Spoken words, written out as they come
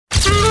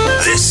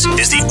This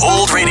is the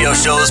Old Radio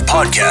Show's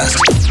podcast.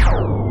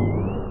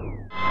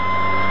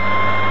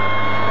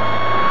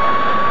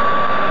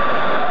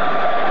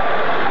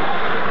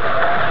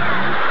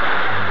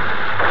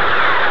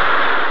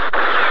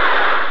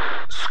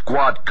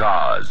 Squad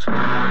Cars.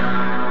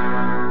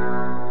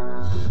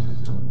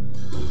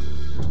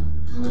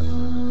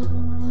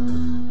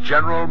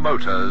 General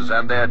Motors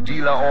and their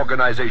dealer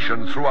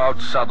organization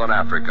throughout Southern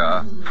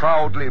Africa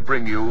proudly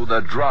bring you the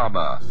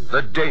drama,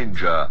 the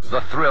danger,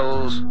 the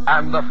thrills,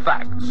 and the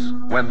facts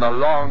when the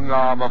long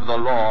arm of the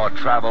law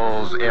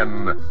travels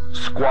in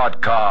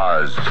Squad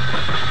Cars.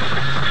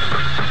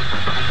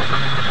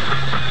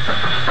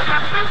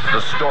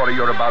 The story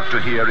you're about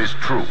to hear is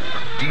true.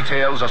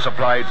 Details are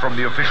supplied from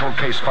the official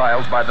case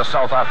files by the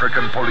South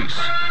African police.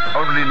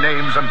 Only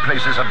names and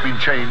places have been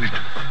changed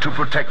to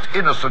protect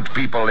innocent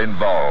people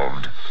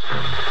involved.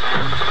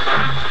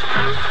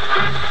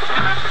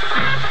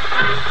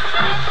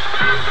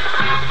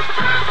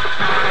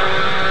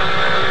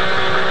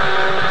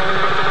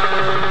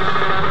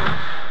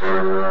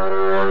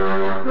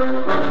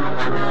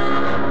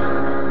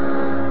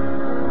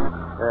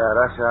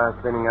 Rush hour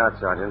spinning out,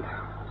 Sergeant.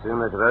 Soon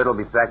this road will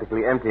be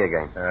practically empty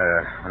again.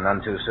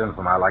 None too soon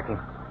for my liking.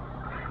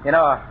 You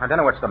know, I don't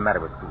know what's the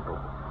matter with people.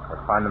 They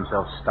find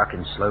themselves stuck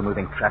in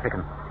slow-moving traffic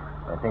and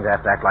they think they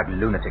have to act like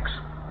lunatics.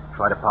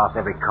 Try to pass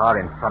every car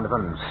in front of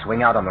them and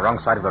swing out on the wrong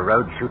side of the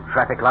road, shoot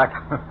traffic light.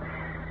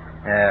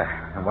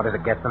 And what does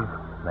it get them?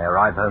 They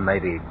arrive home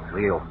maybe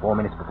 3 or 4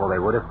 minutes before they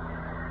would have.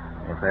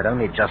 If they'd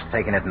only just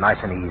taken it nice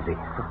and easy.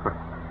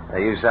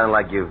 You sound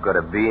like you've got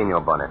a bee in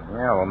your bonnet.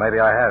 Yeah, well, maybe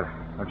I have.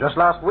 Well, just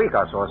last week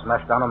I saw a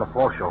smash down on the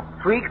foreshore.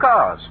 3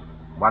 cars.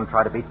 One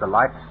tried to beat the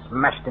lights,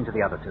 smashed into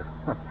the other 2.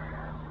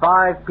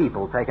 5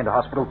 people taken to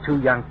hospital,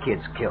 2 young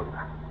kids killed.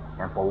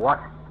 And for what?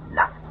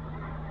 Nothing.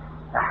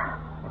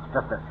 It's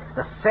just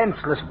the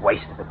senseless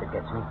waste of it that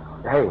gets me.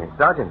 Hey,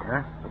 Sergeant,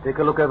 take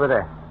a look over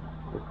there.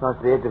 Just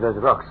past the edge of those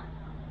rocks.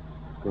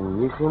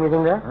 Can you see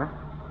anything there?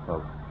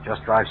 Well,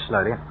 just drive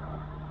slowly.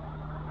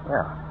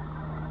 Yeah.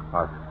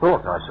 I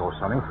thought I saw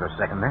something for a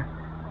second there.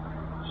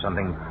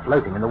 Something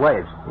floating in the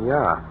waves.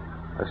 Yeah.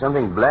 Or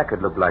something black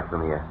it looked like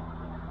from here.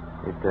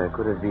 It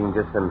could have been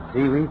just some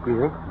seaweed, do you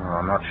think? Oh,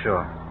 I'm not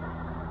sure.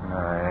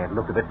 It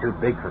looked a bit too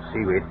big for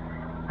seaweed.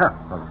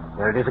 Well,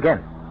 there it is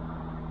again.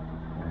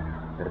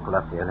 Better pull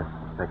up here. Let's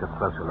take a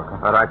closer look.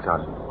 All right,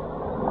 Sergeant.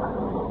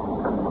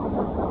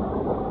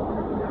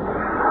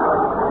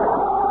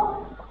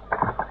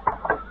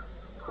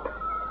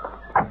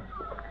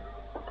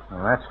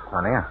 Well, that's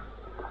funny.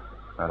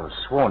 I'd have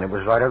sworn it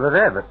was right over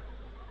there, but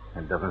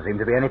there doesn't seem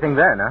to be anything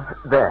there now.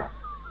 There.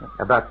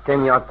 About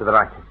 10 yards to the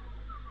right.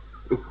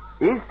 It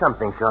is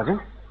something,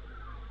 Sergeant.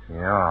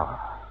 Yeah.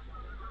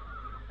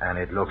 And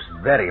it looks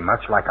very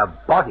much like a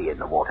body in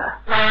the water.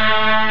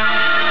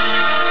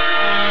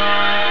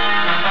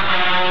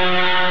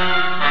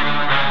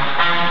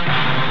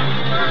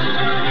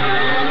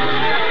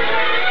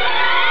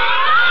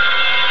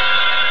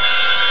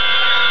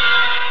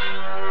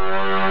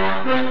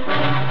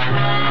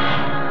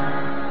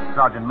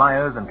 Sergeant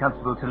Myers and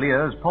Constable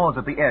Taliers pause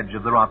at the edge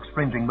of the rocks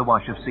fringing the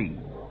wash of sea,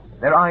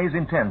 their eyes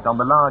intent on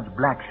the large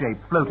black shape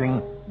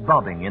floating,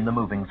 bobbing in the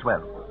moving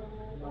swell.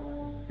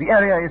 The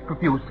area is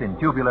profuse in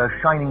tubular,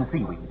 shining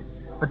seaweed,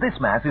 but this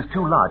mass is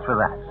too large for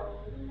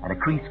that, and a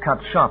crease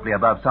cuts sharply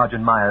above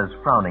Sergeant Myers'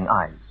 frowning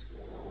eyes.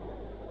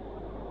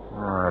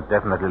 Oh, it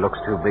definitely looks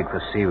too big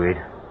for seaweed.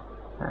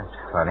 That's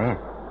funny.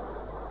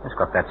 It's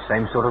got that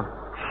same sort of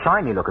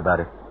shiny look about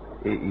it.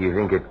 You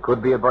think it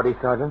could be a body,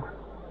 Sergeant?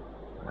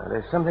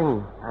 There's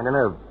something, I don't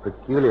know,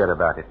 peculiar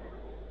about it.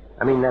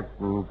 I mean, that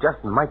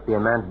just might be a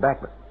man's back,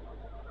 but...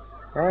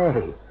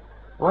 Hey,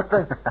 what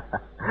the...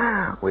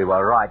 We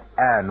were right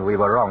and we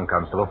were wrong,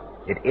 Constable.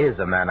 It is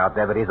a man out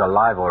there, but he's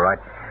alive, all right.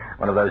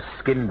 One of those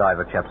skin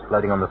diver chaps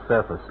floating on the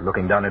surface,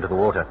 looking down into the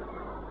water.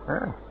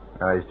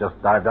 Oh, he's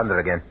just dived under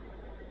again.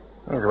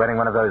 He's wearing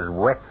one of those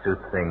wetsuit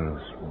things,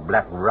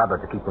 black rubber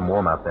to keep them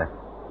warm out there.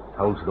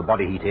 Holds the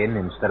body heat in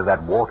instead of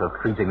that water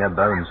freezing their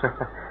bones.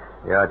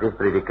 Yeah, it is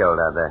pretty cold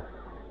out there.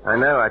 I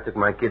know. I took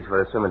my kids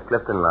for a swim at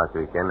Clifton last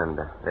weekend, and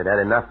they'd had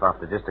enough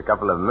after just a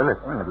couple of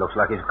minutes. It looks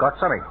like he's got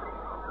something.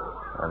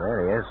 Oh,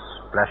 there he is,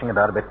 splashing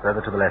about a bit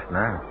further to the left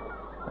now.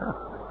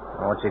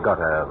 Oh, what's he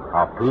got, a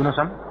harpoon or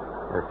something?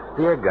 A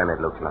speargun, it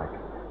looks like.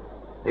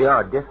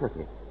 Yeah,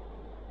 definitely.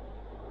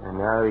 And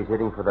now he's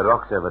heading for the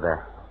rocks over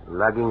there,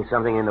 lugging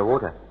something in the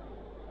water.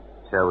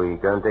 Shall we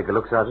go and take a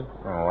look, Sergeant?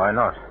 Oh, why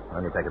not?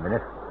 Only take a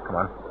minute. Come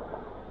on.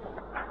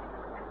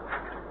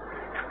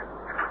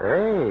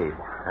 Hey,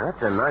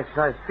 that's a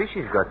nice-sized fish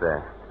he's got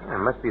there.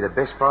 It must be the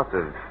best part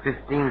of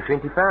 15,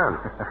 20 pounds.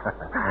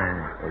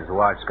 His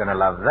wife's going to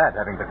love that,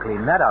 having to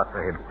clean that out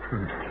for him.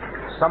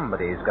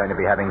 Somebody's going to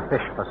be having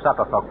fish for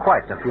supper for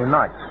quite a few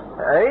nights.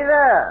 Hey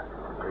there.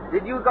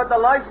 Did you got the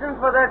license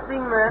for that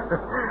thing, man?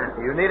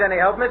 You need any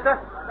help, mister?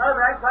 No,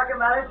 thanks. I can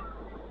manage.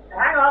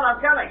 Hang on, I'm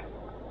coming.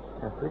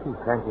 A pretty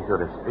fancy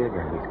sort of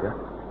speargun he's got.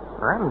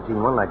 I haven't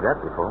seen one like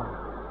that before.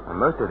 And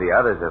most of the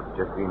others have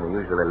just been the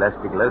usual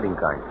elastic loading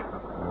kind.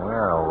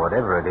 Well,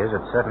 whatever it is,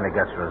 it certainly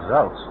gets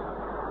results.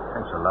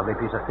 That's a lovely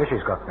piece of fish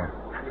he's got there.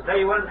 You say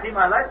you wanted to see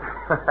my light?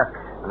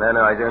 No,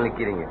 I was only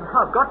kidding you.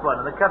 I've got one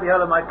in the cubby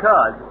hole of my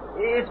car.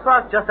 It's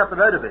parked just up the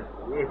road a bit,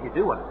 if you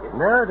do want to see it.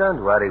 No,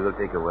 don't worry. We'll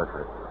take your word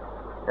for it.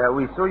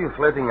 We saw you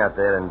floating out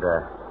there, and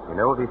you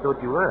know what we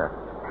thought you were?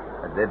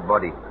 A dead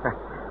body.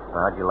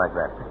 How'd you like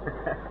that?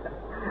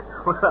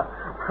 Well,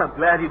 I'm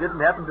glad you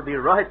didn't happen to be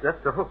right,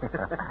 that's all.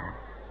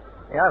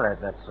 Yeah,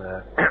 that's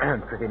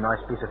a pretty nice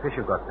piece of fish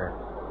you've got there.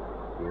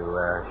 You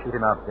shoot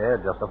him out there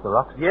just off the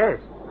rocks? Yes.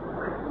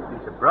 You'd be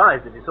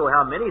surprised if you saw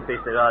how many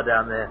fish there are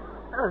down there.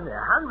 Oh, there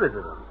are hundreds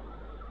of them.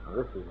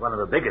 Well, this is one of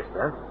the biggest,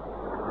 though.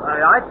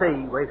 I'd say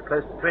he weighs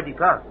close to 20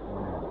 pounds.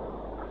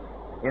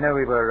 You know,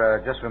 we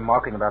were just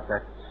remarking about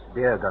that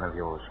Speargun of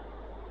yours.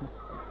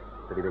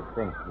 Pretty big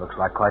thing. Looks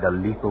like quite a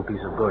lethal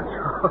piece of goods.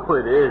 Oh,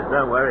 it is.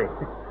 Don't worry.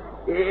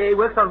 It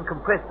works on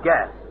compressed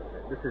gas.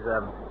 This is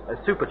a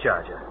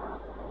supercharger.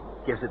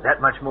 Gives it that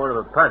much more of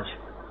a punch.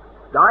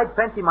 I'd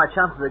fancy my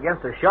chances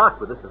against a shark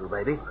with this little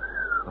baby.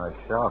 A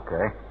shark,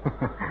 eh?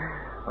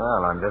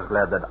 Well, I'm just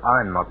glad that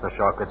I'm not the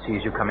shark that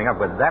sees you coming up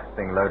with that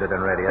thing loaded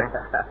and ready, eh?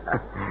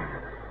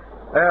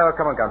 Well,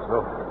 come on,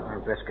 Constable.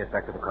 We'd best get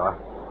back to the car.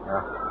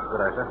 Good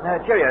day,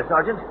 sir. Cheerio,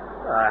 Sergeant.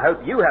 I hope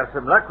you have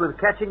some luck with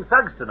catching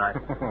thugs tonight.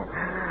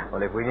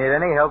 Well, if we need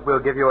any help, we'll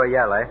give you a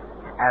yell, eh?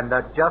 And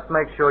just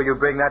make sure you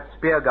bring that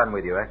spear gun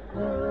with you, eh?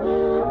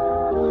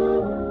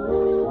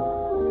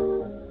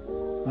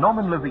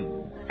 Norman Levin,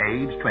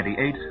 age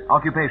 28,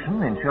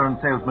 occupation,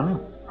 insurance salesman,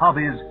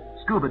 hobbies,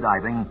 scuba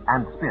diving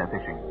and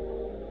spearfishing.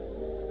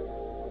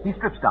 He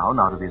strips down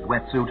out of his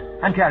wetsuit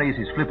and carries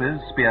his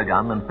flippers, spear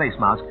gun and face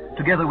mask,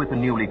 together with the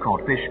newly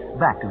caught fish,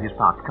 back to his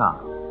parked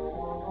car.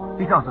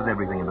 He tosses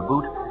everything in the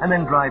boot and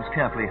then drives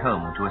carefully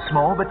home to a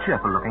small but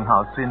cheerful-looking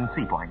house in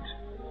Sea Point.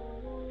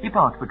 He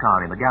parks the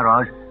car in the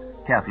garage,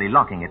 carefully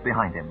locking it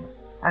behind him,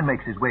 and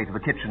makes his way to the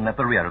kitchen at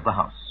the rear of the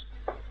house.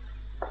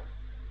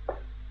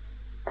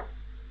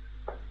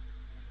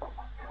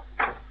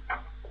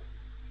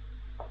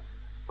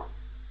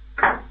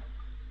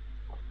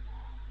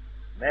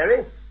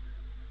 Mary?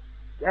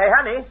 Hey,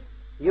 honey,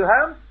 you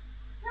home?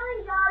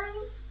 Coming,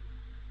 darling.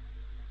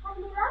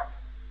 Having lunch?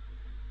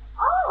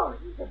 Oh,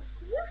 he's a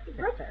beauty.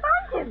 Where'd you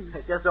find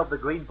him? Just off the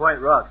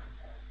Greenpoint Rocks.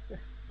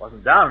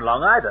 Wasn't down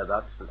long either,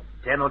 about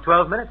 10 or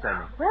 12 minutes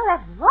only. Well,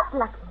 that was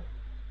lucky.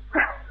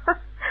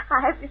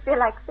 I hope you feel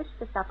like fish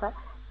for supper.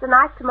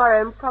 Tonight,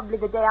 tomorrow, and probably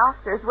the day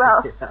after as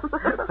well.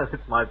 Yeah.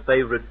 It's my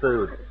favorite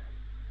food.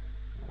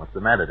 What's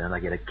the matter? Don't I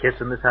get a kiss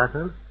in this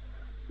household?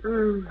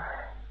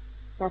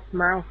 That's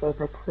my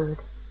favorite food.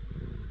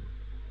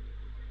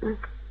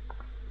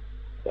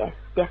 Yes,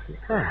 definitely.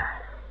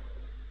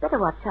 Better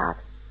watch out.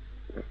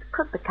 This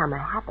could become a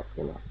habit,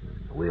 you know.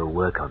 We'll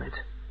work on it.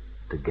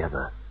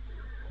 Together.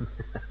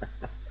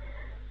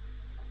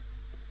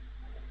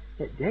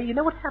 Hey, you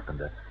know what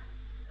happened?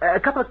 A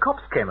couple of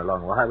cops came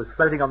along while I was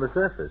floating on the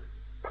surface.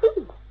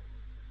 Please.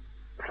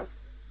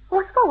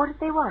 What for? What did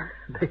they want?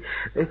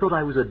 They thought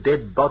I was a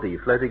dead body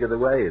floating in the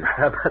waves.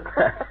 How about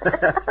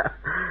that?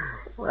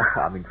 Well,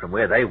 I mean, from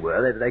where they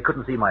were, they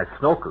couldn't see my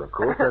snorkel, of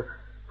course, so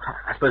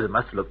I suppose it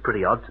must have looked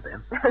pretty odd to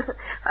them.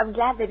 I'm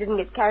glad they didn't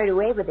get carried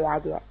away with the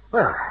idea.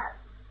 Well,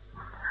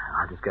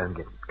 I'll just go and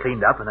get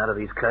cleaned up and out of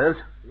these clothes.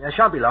 It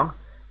shan't be long.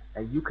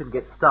 You can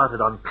get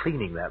started on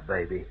cleaning that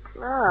baby.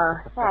 Oh,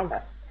 thanks.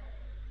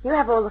 You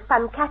have all the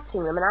fun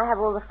catching them, and I have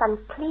all the fun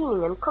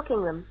cleaning and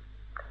cooking them.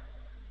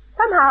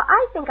 Somehow,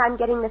 I think I'm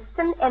getting the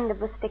thin end of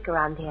the stick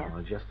around here.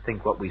 Well, just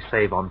think what we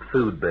save on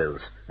food bills.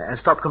 And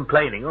stop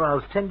complaining, or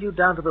I'll send you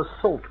down to the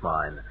salt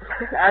mine.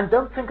 And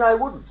don't think I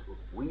wouldn't.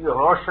 We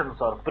Russians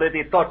are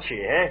pretty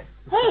touchy, eh?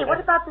 Hey, what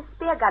about the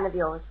spear gun of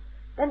yours?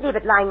 Don't leave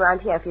it lying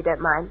around here if you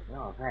don't mind.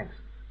 Oh, thanks.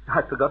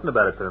 I'd forgotten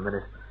about it for a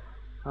minute.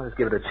 I'll just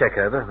give it a check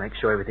over, make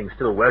sure everything's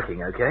still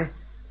working, okay?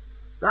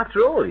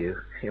 After all,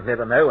 you'll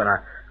never know when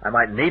I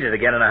might need it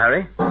again in a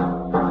hurry.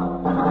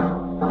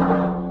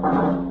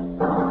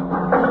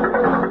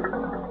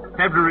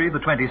 February the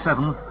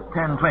 27th,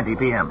 10:20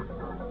 p.m.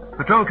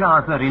 Patrol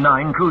car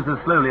 39 cruises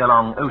slowly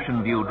along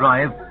Ocean View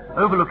Drive,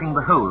 overlooking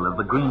the whole of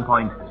the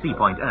Greenpoint, Sea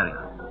Point area.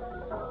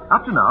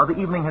 Up to now, the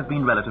evening has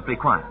been relatively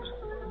quiet.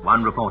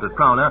 One reported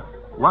prowler,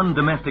 one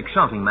domestic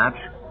shouting match,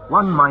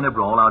 one minor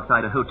brawl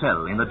outside a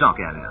hotel in the dock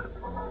area.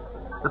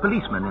 The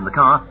policemen in the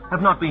car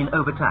have not been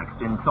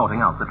overtaxed in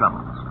sorting out the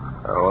troubles.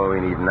 All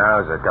we need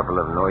now is a couple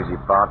of noisy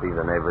parties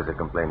the neighbors are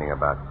complaining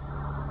about.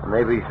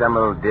 Maybe some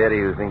old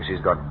dairy who thinks she's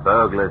got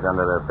burglars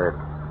under her bed.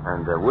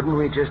 And wouldn't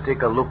we just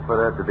take a look for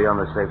her to be on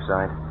the safe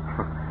side?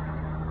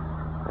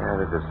 Yeah,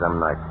 this is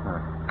some night.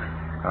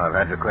 Well, I've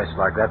had requests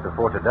like that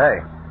before today.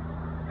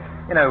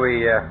 You know,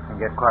 we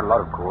get quite a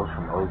lot of calls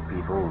from old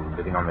people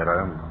living on their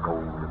own,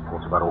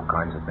 reports about all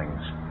kinds of things.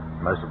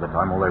 Most of the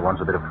time, all they want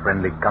is a bit of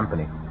friendly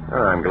company.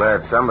 Oh, I'm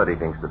glad somebody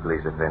thinks the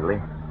police are friendly.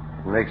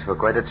 It makes for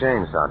quite a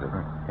change, Sergeant.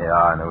 Yeah,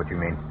 I know what you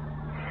mean.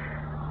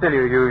 Still,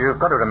 you've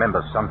got to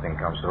remember something,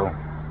 Constable.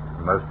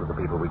 Most of the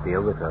people we deal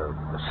with are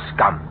the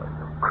scum, the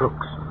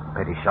crooks,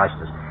 petty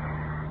shysters.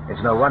 It's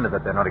no wonder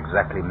that they're not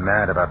exactly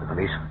mad about the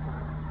police.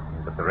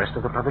 But the rest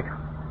of the public?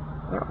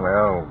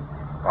 Well,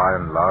 by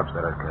and large,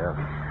 they don't care.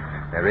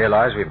 They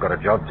realize we've got a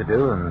job to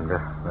do and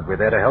that we're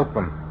there to help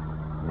them.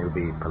 You'll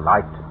be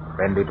polite,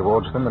 friendly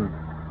towards them, and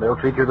they'll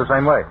treat you the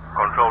same way.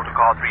 Control to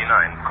car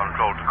 39.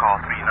 Control to car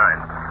 39.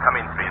 Come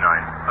in,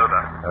 39.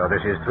 Over.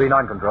 This is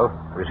 39 Control.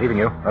 Receiving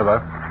you.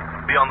 Over.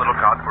 Be on the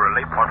lookout for a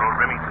late model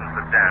Remington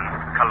sedan,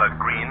 color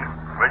green,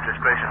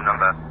 registration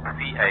number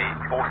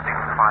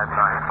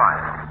CA46595.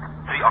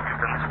 3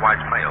 occupants, white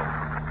male.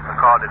 The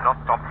car did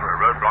not stop for a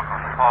roadblock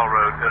on the Paul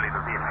Road early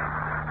this evening.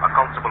 A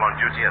constable on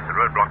duty at the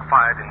roadblock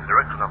fired in the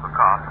direction of the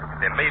car.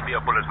 There may be a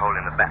bullet hole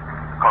in the back.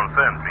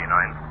 Confirm,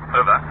 39.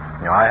 Over.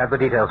 I have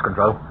the details,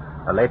 Control.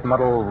 A late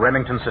model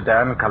Remington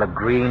sedan, color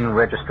green,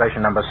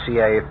 registration number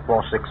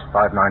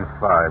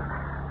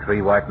CA46595.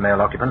 3 white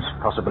male occupants,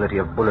 possibility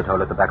of bullet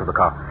hole at the back of the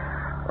car.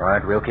 All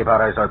right, we'll keep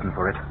our eyes open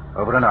for it.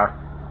 Over and out.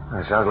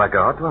 That sounds like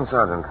a hot one,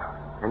 Sergeant.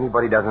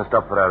 Anybody doesn't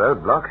stop for a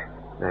roadblock,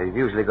 they've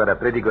usually got a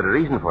pretty good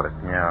reason for it.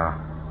 Yeah.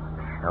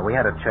 Now, we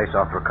had a chase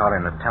after a car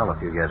in Natal a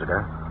few years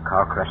ago. The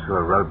car crashed through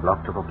a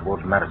roadblock, took off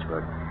towards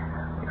Maritzburg.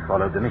 We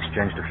followed them,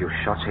 exchanged a few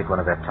shots, hit one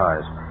of their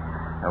tires.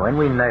 And when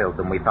we nailed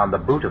them, we found the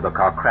boot of the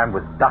car crammed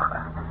with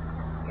dacha.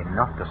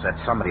 Enough to set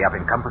somebody up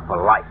in comfort for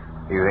life.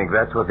 You think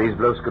that's what these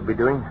blokes could be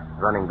doing?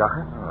 Running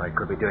dacha? Oh, they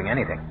could be doing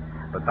anything.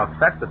 But the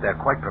fact that they're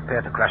quite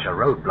prepared to crash a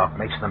roadblock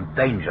makes them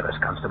dangerous,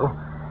 Constable.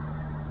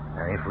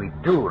 And if we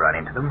do run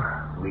into them,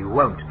 we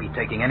won't be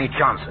taking any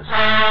chances.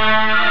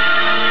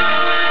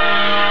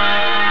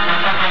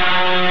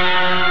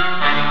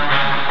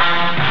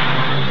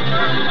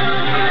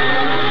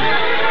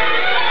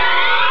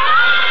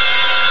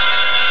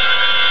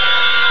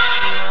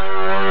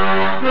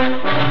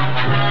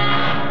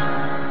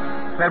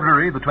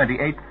 February the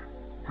 28th,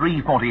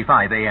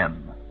 3:45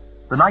 a.m.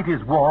 The night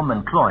is warm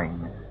and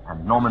cloying,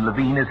 and Norman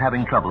Levin is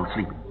having trouble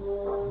sleeping.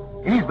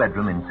 In his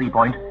bedroom in Sea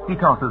Point, he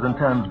tosses and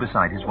turns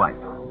beside his wife.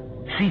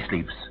 She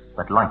sleeps,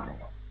 but lightly.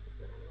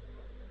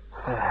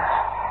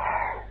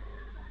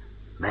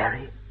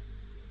 Mary?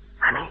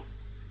 Honey?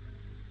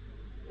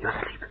 You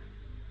asleep?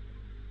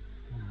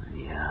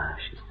 Yeah,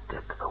 she's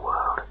dead to the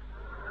world.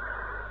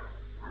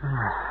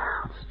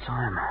 What's the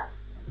time?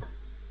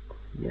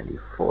 Nearly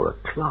 4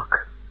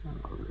 o'clock.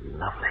 Oh,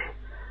 lovely.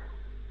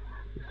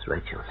 Miss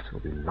Rachel will still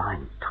be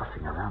lying,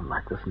 tossing around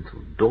like this until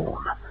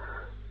dawn.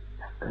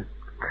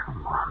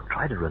 Come on,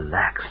 try to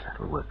relax.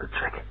 That'll work the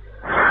trick.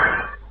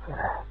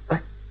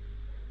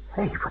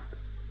 Hey, what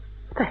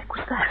the heck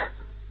was that?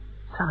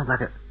 Sounded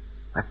like a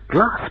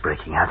glass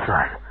breaking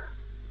outside.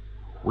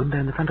 Window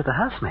in the front of the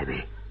house,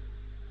 maybe.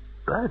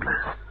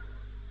 Burglars.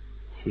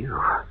 Phew.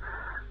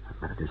 I'd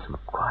better do some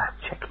quiet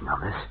checking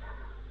on this.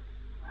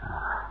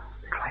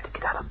 Try to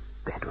get out of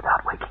bed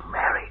without waking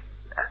Mary.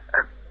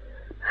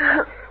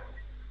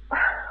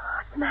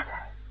 What's the matter?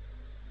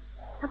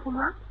 Something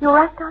wrong? You all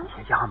right, darling?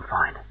 Yeah, I'm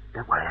fine.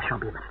 Don't worry, I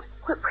shan't be a minute.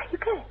 Where are you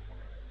going?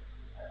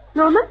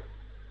 Norman?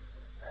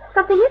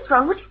 Something is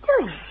wrong. What are you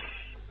doing?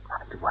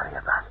 Nothing to worry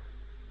about.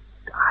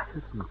 I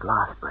heard some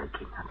glass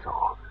breaking, that's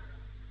all.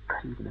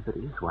 But even if it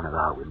is one of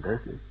our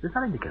windows, there's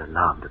nothing to get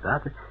alarmed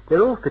about.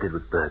 They're all fitted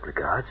with burglar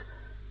guards.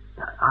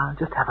 I'll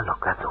just have a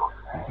look, that's all.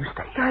 You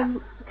stay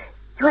here.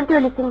 You won't do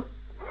anything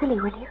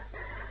silly, will you?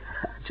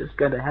 I'm just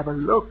going to have a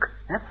look,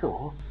 that's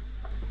all.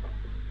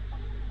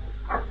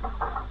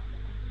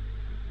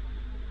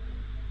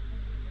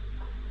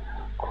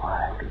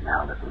 Quietly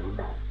now, Levin.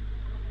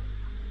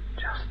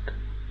 Just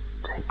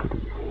take it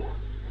easy.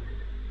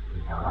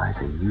 Your eyes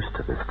are used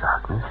to this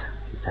darkness.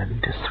 You don't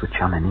need to switch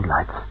on any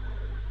lights.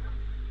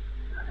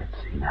 Let's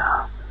see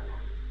now.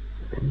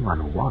 If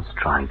anyone was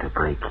trying to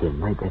break in,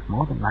 they'd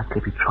more than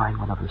likely be trying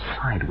one of the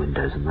side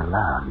windows in the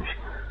lounge.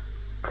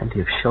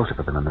 Plenty of shelter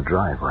for them in the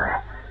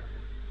driveway.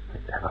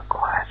 Let's have a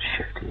quiet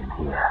shifty in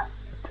here.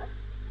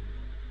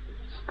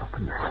 Stop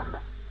and listen.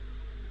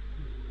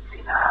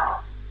 Easy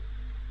now.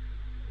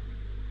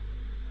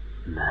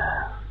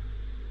 No.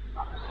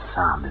 Not a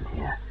sound in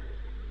here.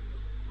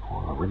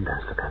 All the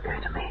windows look okay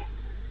to me.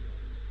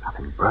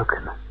 Nothing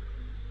broken.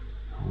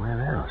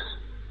 Where else?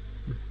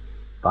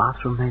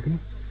 Bathroom, maybe?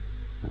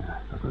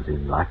 Doesn't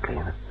seem likely.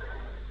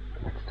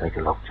 Let's take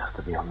a look just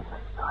to be on the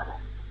safe side.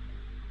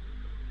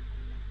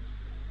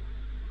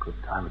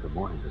 Good time of the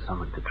morning for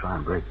someone to try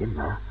and break in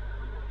there.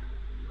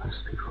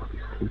 Most people will be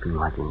sleeping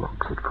like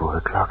logs at 4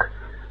 o'clock.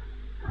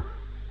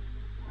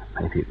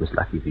 Maybe it was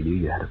lucky for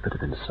you had a bit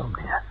of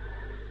insomnia.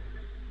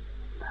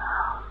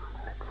 Now,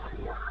 let's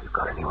see if we've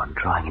got anyone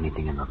trying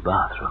anything in the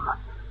bathroom.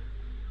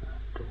 The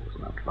door's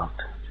not locked.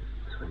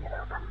 Just swing it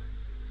open.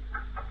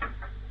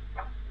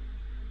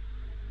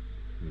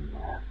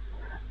 No.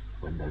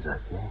 Window's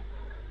okay.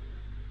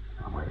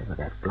 And wherever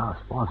that glass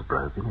was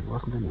broken, it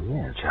wasn't in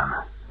here, chum.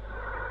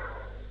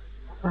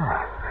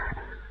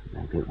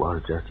 Maybe it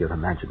was just your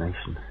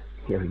imagination.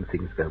 Hearing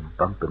things go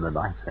bump in the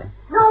night, eh?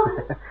 No!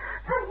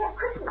 Hurry,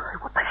 quickly!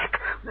 What the heck?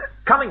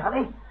 Coming,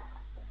 honey!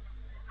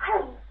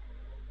 Hurry!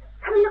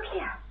 Come and look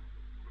here.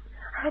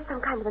 I heard some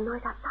kind of a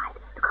noise outside.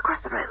 Look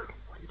across the road.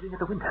 What are you doing at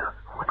the window?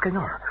 What's going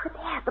on? Over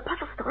there, the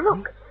puddle store.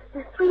 Look.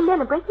 There's 3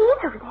 men are breaking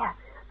in over there.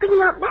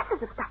 bringing out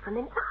masses of stuff from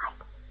inside.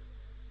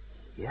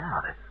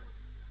 Yeah, they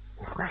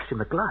smashed in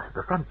the glass at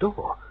the front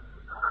door.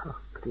 Oh,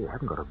 pity you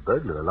haven't got a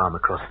burglar alarm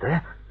across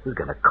there. This is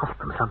going to cost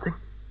them something.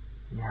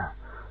 Yeah,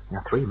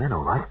 3 men,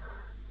 all right.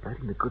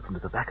 Loading the goods into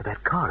the back of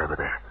that car over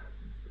there.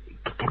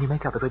 Can you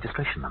make out the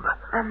registration number?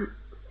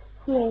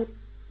 CA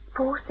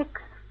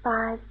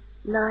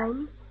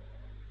 4659,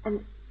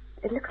 and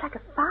it looks like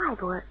a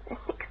 5 or a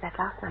 6, that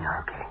last number.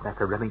 Yeah, okay. That's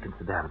a Remington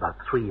sedan, about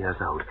 3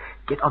 years old.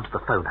 Get onto the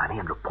phone, honey,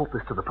 and report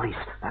this to the police.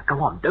 Now,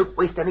 go on. Don't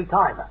waste any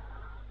time.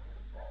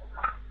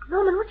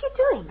 Norman, what are you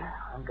doing?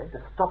 I'm going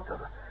to stop them.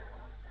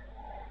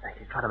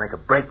 They're trying to make a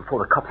break before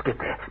the cops get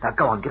there. Now,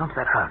 go on. Get onto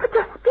that phone. But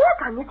your spear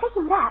gun, you're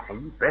taking that.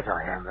 You bet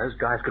I am. Those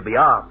guys could be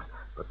armed,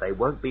 but they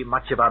won't be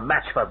much of a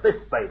match for this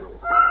baby.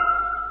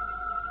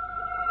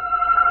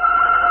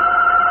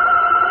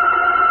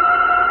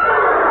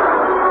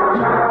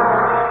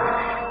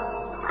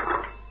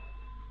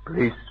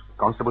 Police,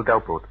 Constable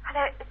Delport.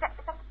 Hello, is that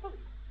the police?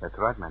 That's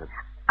right, madam.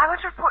 I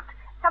want to report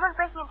someone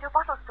breaking into a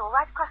bottle store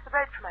right across the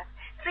road from us.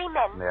 3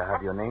 men. May I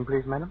have your name,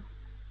 please, madam?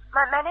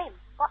 My name?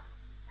 What?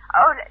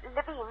 Oh,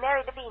 Levin,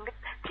 Mary Levin. But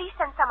please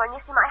send someone.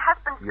 You see, my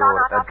husband's gone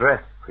Your out.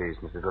 address, please,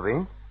 Mrs.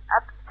 Levine.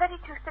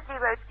 32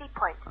 Sidley Road, Sea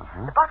Point.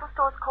 The bottle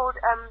store's called,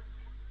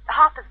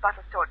 Harper's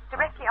Bottle Store. It's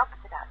directly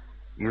opposite us.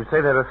 You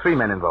say there are 3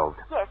 men involved.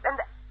 Yes, and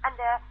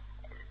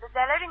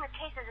they're loading the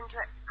cases into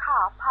a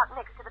car parked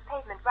next to the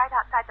pavement right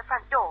outside the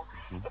front door.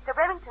 It's a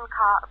Remington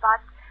car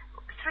about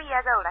 3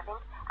 years old, I think,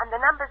 and the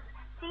number's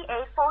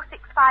CA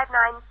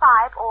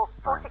 46595 or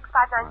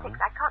 46596.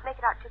 I can't make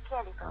it out too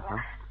clearly from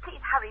here. Please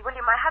hurry, will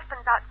you? My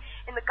husband's out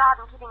in the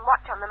garden keeping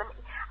watch on them, and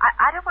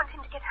I don't want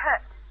him to get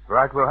hurt.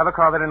 Right, we'll have a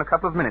car there in a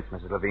couple of minutes,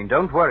 Mrs. Levine.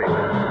 Don't worry.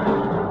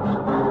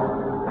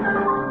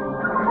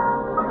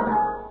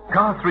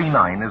 Car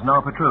 39 is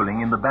now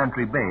patrolling in the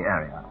Bantry Bay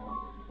area.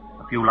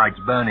 A few lights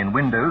burn in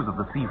windows of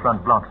the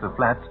seafront blocks of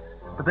flats,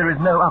 but there is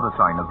no other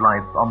sign of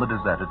life on the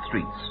deserted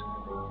streets.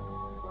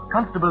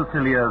 Constable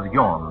Cilliers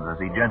yawns as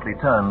he gently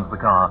turns the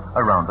car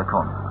around the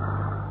corner.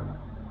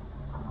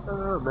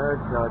 Oh, bad,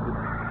 Sergeant.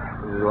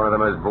 This is one of the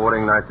most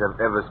boring nights I've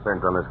ever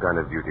spent on this kind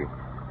of duty.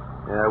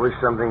 Yeah, I wish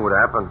something would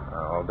happen.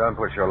 Oh, don't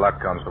push your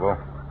luck, Constable.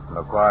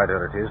 The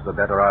quieter it is, the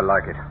better I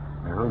like it.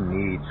 Who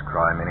needs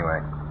crime, anyway?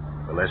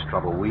 The less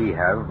trouble we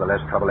have, the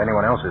less trouble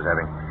anyone else is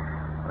having.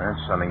 That's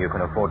something you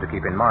can afford to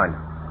keep in mind.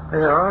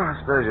 Yeah, I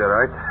suppose you're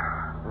right.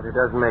 But it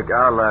doesn't make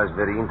our lives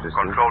very interesting.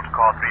 Control to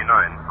car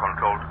 39.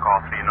 Control to car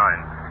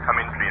 39. Come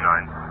in,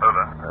 39.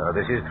 Over.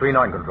 This is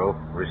 39 Control.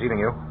 Receiving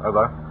you.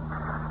 Over.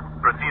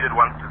 Proceed at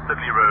once to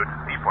Sidley Road,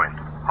 Sea Point.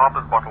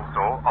 Harper's Bottle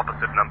Store,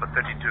 opposite number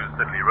 32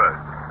 Sidley Road.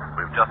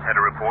 We've just had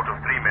a report of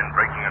 3 men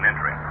breaking and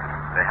entering.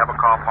 They have a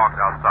car parked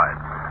outside.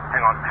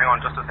 Hang on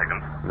just a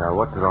second. Now,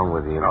 what's wrong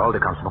with you? Now, hold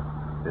it, Constable.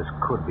 This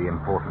could be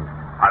important.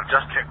 I've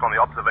just checked on the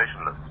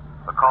observation list.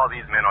 The car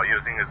these men are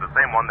using is the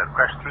same one that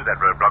crashed through that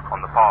roadblock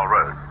on the Powell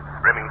Road.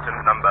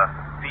 Remington number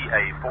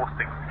CA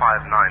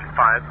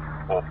 46595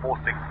 or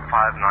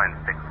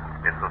 46596.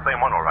 It's the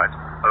same one, all right.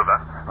 Over.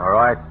 All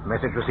right.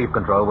 Message received,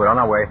 Control. We're on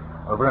our way.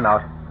 Over and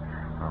out.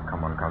 Oh,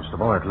 come on,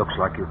 Constable. It looks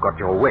like you've got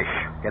your wish.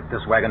 Get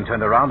this wagon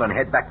turned around and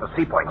head back to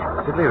Sea Point.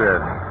 Sidley Road.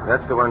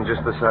 That's the one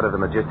just the side of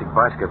the Majestic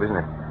Bicycle, isn't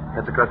it?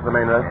 That's across the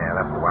main road? Yeah,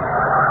 that's the one.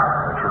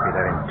 We should be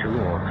there in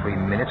 2 or 3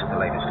 minutes at the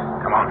latest.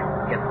 Come on.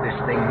 Get this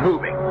thing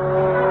moving.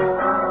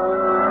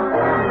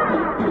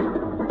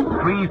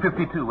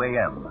 3:52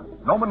 a.m.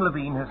 Norman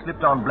Levine has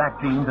slipped on black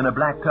jeans and a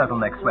black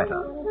turtleneck sweater.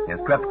 He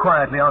has crept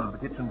quietly out of the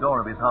kitchen door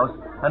of his house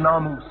and now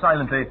moves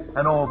silently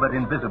and all but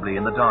invisibly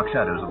in the dark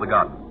shadows of the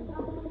garden.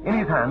 In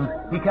his hand,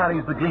 he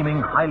carries the gleaming,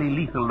 highly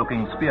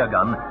lethal-looking spear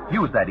gun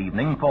used that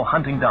evening for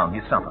hunting down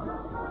his supper.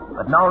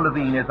 But now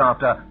Levine is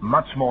after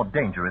much more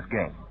dangerous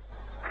game.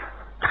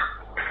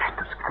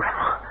 The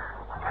scramble.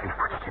 Bloody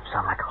footsteps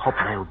sound like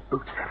hobnailed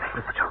boots.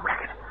 There's such a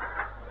racket.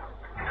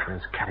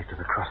 Those characters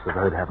across the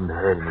road haven't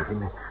heard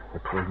anything.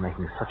 They're probably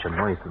making such a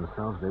noise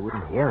themselves they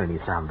wouldn't hear any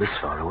sound this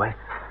far away.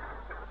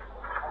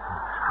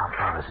 How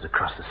far is it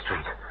across the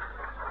street?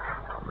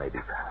 Oh, maybe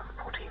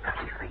 40,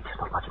 50 feet.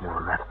 Not much more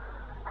than that.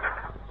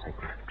 It'll take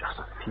me just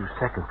a few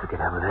seconds to get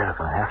over there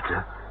if I have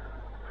to.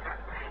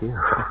 Phew.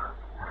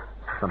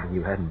 Something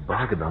you hadn't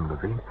bargained on,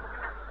 Levine.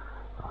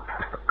 Oh,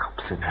 the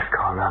cops in that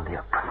car around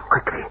here pretty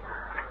quickly.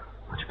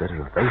 Much better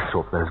if they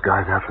sort those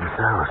guys out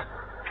themselves.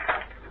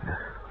 What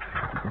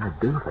are you going to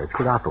do if they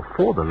pull out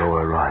before the law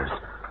arrives?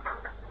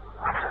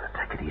 I'm going to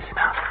take it easy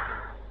now.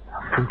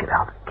 I'll think it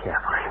out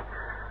carefully.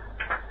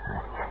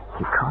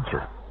 You can't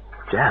just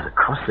jazz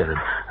across there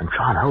and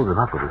try and hold them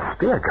up with a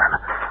spear gun.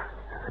 If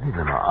any of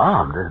them are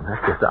armed,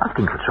 that's just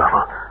asking for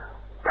trouble.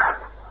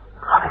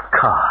 On a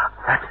car,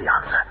 that's the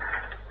answer.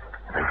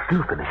 If they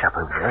do finish up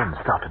over there and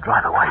start to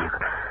drive away,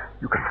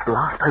 you can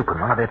blast open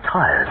one of their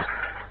tires.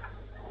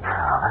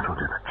 Yeah, that'll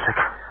do the trick.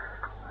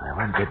 They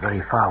won't get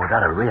very far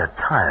without a rear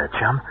tire,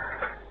 chum.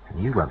 And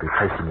you won't be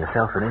placing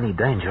yourself in any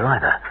danger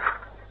either.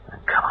 Now,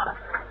 come on.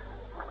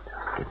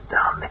 Just get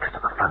down next to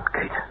the front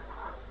gate.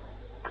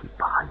 Keep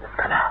behind the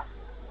pillar.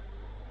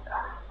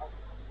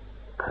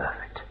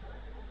 Perfect.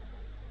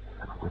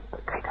 And whip the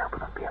gate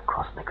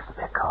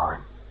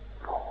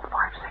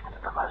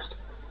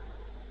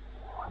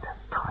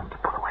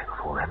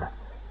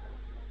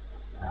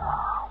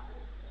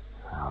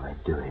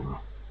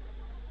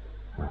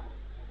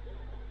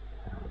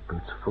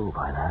full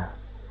by now.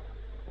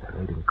 They're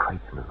loading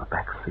crates into the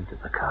back seat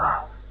of the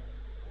car.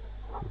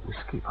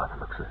 Whiskey by the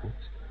looks of it.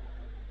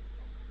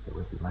 They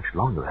won't be much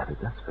longer at it,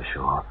 that's for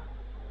sure.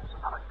 Just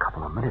another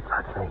couple of minutes,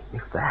 I'd say,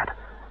 if that.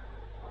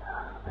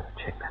 Better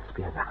check that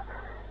spear gun.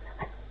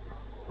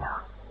 Yeah,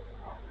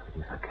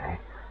 everything's okay.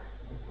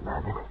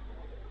 Landed.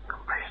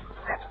 Compression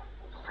set.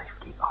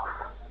 Safety off.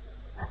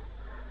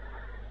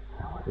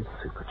 Now, with this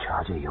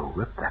supercharger, you'll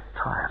rip that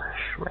tire to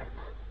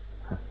shreds.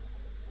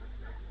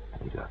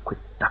 I need to do a quick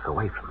duck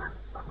away from them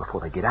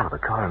before they get out of the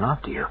car and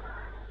after you.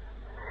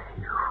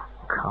 Phew.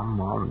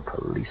 Come on,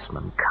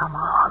 policeman, come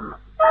on.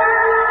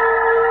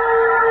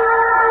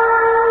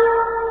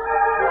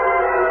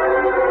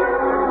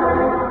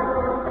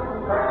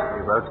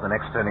 Road to the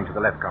next turning to the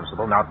left,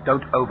 Constable. Now,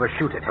 don't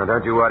overshoot it. Now,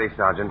 don't you worry,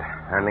 Sergeant.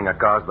 Handling a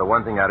car's the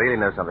one thing I really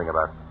know something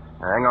about.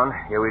 Now, hang on.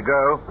 Here we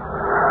go.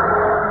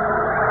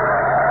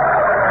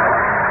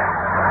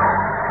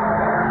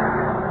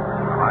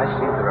 I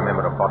seem to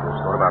remember a bottle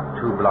store about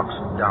 2 blocks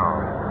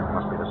down.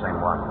 Must be the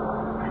same one.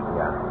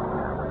 Yeah.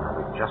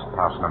 We've just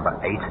passed number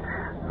 8,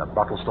 and the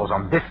bottle store's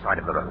on this side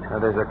of the road. Now,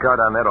 there's a car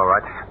down there, all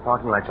right.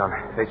 Parking light's on,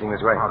 facing this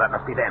way. Oh, that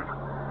must be them.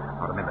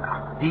 Now, remember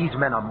now, these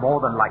men are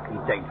more than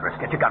likely dangerous.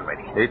 Get your gun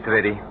ready. It's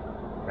ready.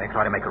 They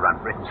try to make a run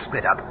for it and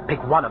split up.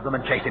 Pick one of them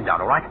and chase him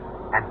down, all right?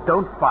 And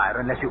don't fire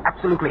unless you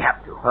absolutely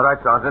have to. All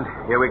right, Sergeant.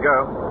 Here we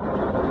go.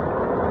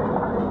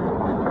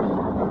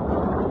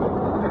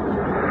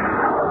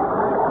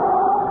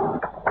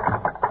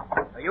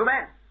 You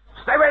men,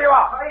 stay where you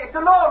are. Hey, it's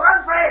the law.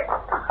 Run for it.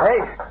 Hey,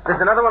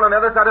 there's another one on the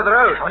other side of the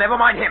road. Oh, never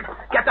mind him.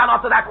 Get down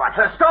after that one.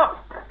 Stop!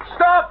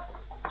 Stop!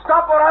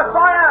 Stop or I'll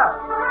fire!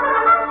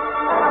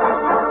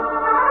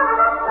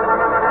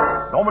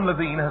 Norman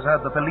Levin has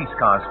had the police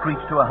car screech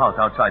to a halt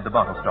outside the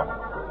bottle store.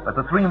 But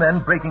the 3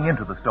 men breaking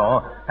into the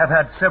store have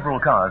had several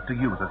cars to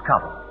use as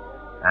cover.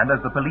 And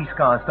as the police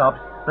car stops,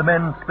 the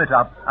men split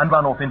up and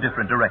run off in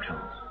different directions.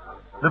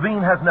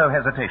 Levin has no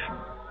hesitation.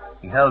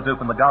 He held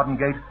open the garden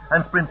gate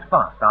and sprints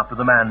fast after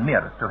the man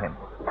nearest to him.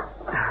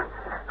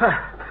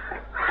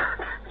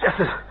 Just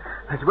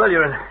as well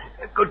you're in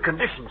good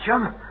condition,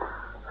 chum.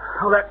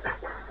 Oh, that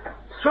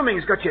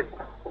swimming's got you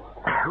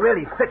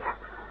really fit.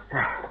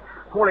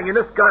 Hauling in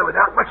this guy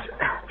without much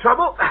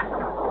trouble.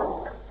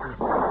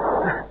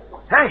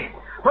 Hey,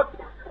 what?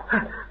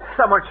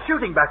 Someone's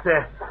shooting back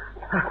there.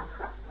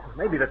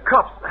 Maybe the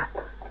cops.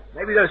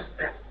 Maybe those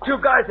 2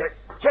 guys they're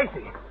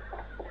chasing.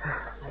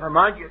 Never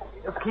mind, you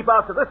just keep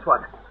after this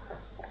one.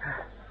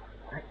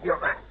 You'll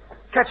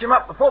catch him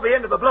up before the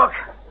end of the block.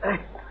 I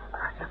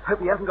just hope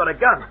he hasn't got a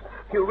gun.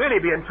 He'll really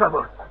be in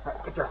trouble.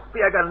 Get your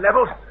spear gun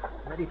leveled,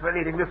 ready for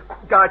anything this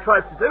guy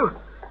tries to do.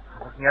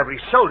 I'm looking over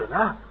his shoulder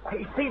now.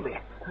 He's seen me.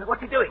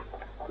 What's he doing?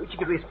 Reaching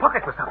into his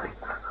pocket for something.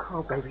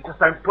 Oh, baby, just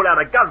don't pull out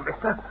a gun,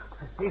 mister.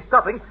 He's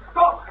stopping.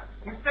 Stop!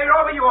 You stay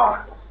right where you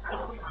are.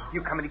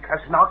 You come any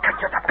closer and I'll cut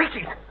you to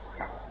pieces.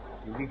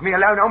 You leave me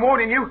alone, I'm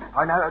warning you.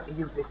 I know how to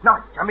use this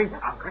knife, Chummy.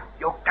 I'll rip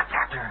your guts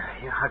out.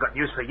 Yeah, I got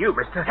news for you,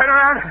 mister. Turn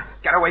around.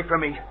 Get away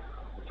from me.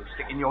 What you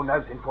sticking your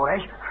nose in for,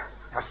 eh?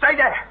 Now stay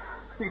there.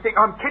 You think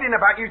I'm kidding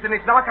about using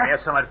this knife? I have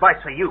some advice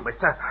for you,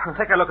 mister.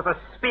 Take a look at the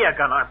spear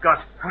gun I've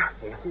got.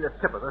 You see the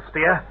tip of the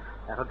spear?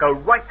 That'll go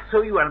right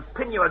through you and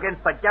pin you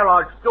against the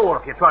garage door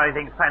if you try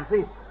anything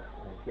fancy.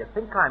 If you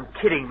think I'm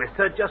kidding,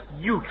 mister, just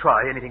you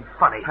try anything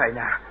funny. Hey,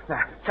 now,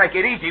 take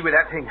it easy with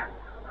that thing.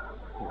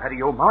 You out of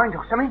your mind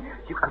or something?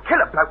 You can kill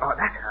a bloke like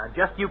that.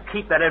 Just you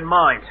keep that in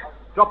mind.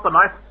 Drop the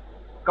knife.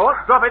 Go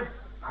on, drop it.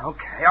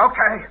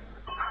 Okay.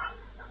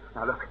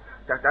 Now, look,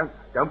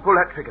 don't pull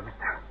that trigger,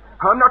 mister.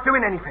 I'm not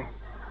doing anything.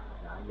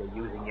 Now, you're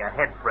using your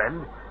head,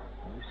 friend.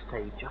 You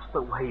stay just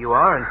the way you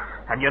are,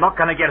 and you're not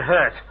going to get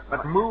hurt.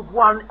 But move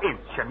 1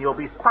 inch, and you'll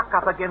be stuck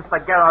up against the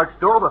garage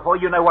door before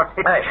you know what's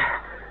hit. Hey,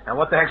 now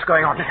what the heck's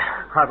going on here?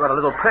 I've got a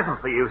little present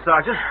for you,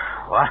 Sergeant.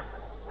 What?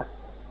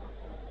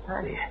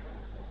 Hey,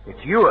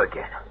 it's you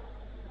again.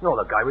 You're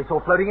the guy we saw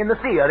floating in the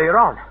sea earlier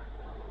on.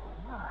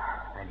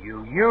 And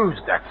you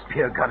used that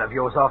spear gun of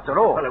yours after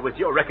all. Well, it was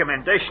your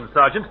recommendation,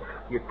 Sergeant.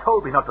 You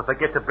told me not to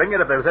forget to bring it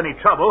if there was any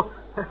trouble.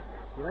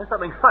 You know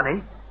something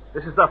funny?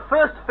 This is the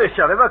first fish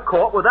I've ever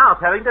caught without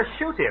having to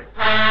shoot him.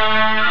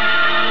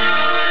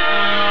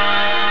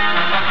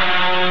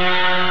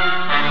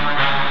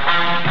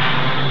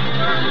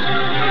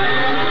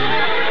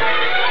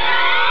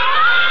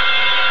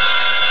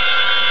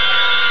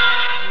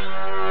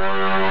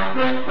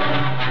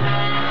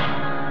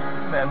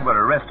 Men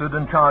were arrested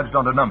and charged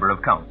on a number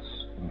of counts,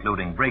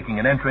 including breaking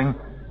and entering,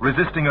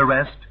 resisting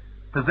arrest,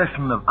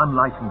 possession of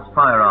unlicensed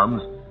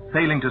firearms,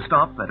 failing to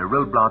stop at a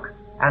roadblock,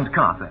 and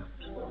car theft.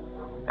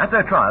 At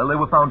their trial, they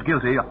were found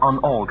guilty on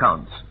all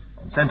counts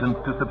and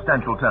sentenced to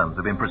substantial terms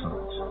of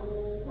imprisonment.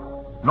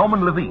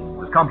 Norman Levin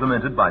was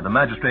complimented by the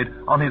magistrate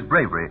on his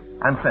bravery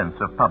and sense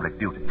of public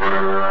duty.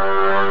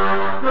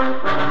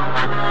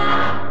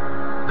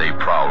 They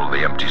prowl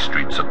the empty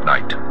streets at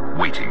night,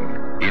 waiting,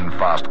 in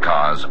fast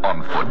cars,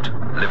 on foot,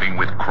 living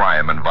with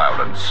crime and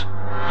violence.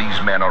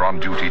 These men are on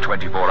duty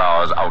 24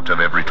 hours out of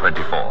every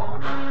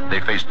 24.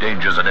 They face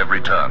dangers at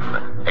every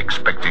turn,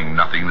 expecting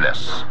nothing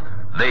less.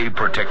 They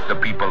protect the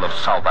people of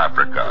South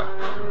Africa.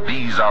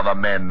 These are the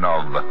men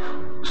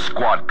of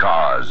Squad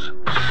Cars.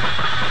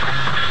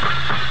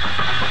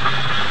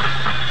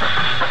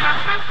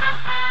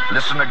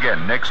 Listen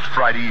again next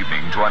Friday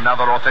evening to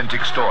another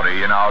authentic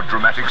story in our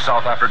dramatic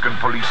South African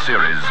police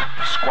series,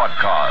 Squad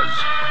Cars.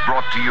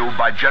 Brought to you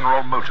by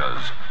General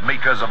Motors,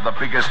 makers of the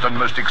biggest and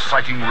most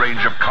exciting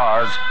range of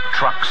cars,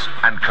 trucks,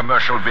 and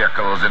commercial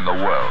vehicles in the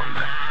world.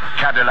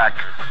 Cadillac,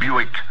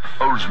 Buick,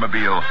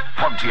 Oldsmobile,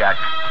 Pontiac,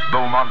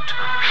 Beaumont,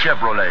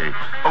 Chevrolet,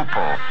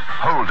 Opel,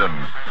 Holden,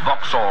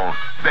 Vauxhall,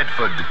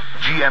 Bedford,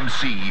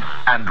 GMC,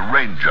 and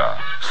Ranger,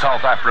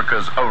 South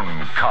Africa's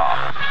own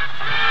car.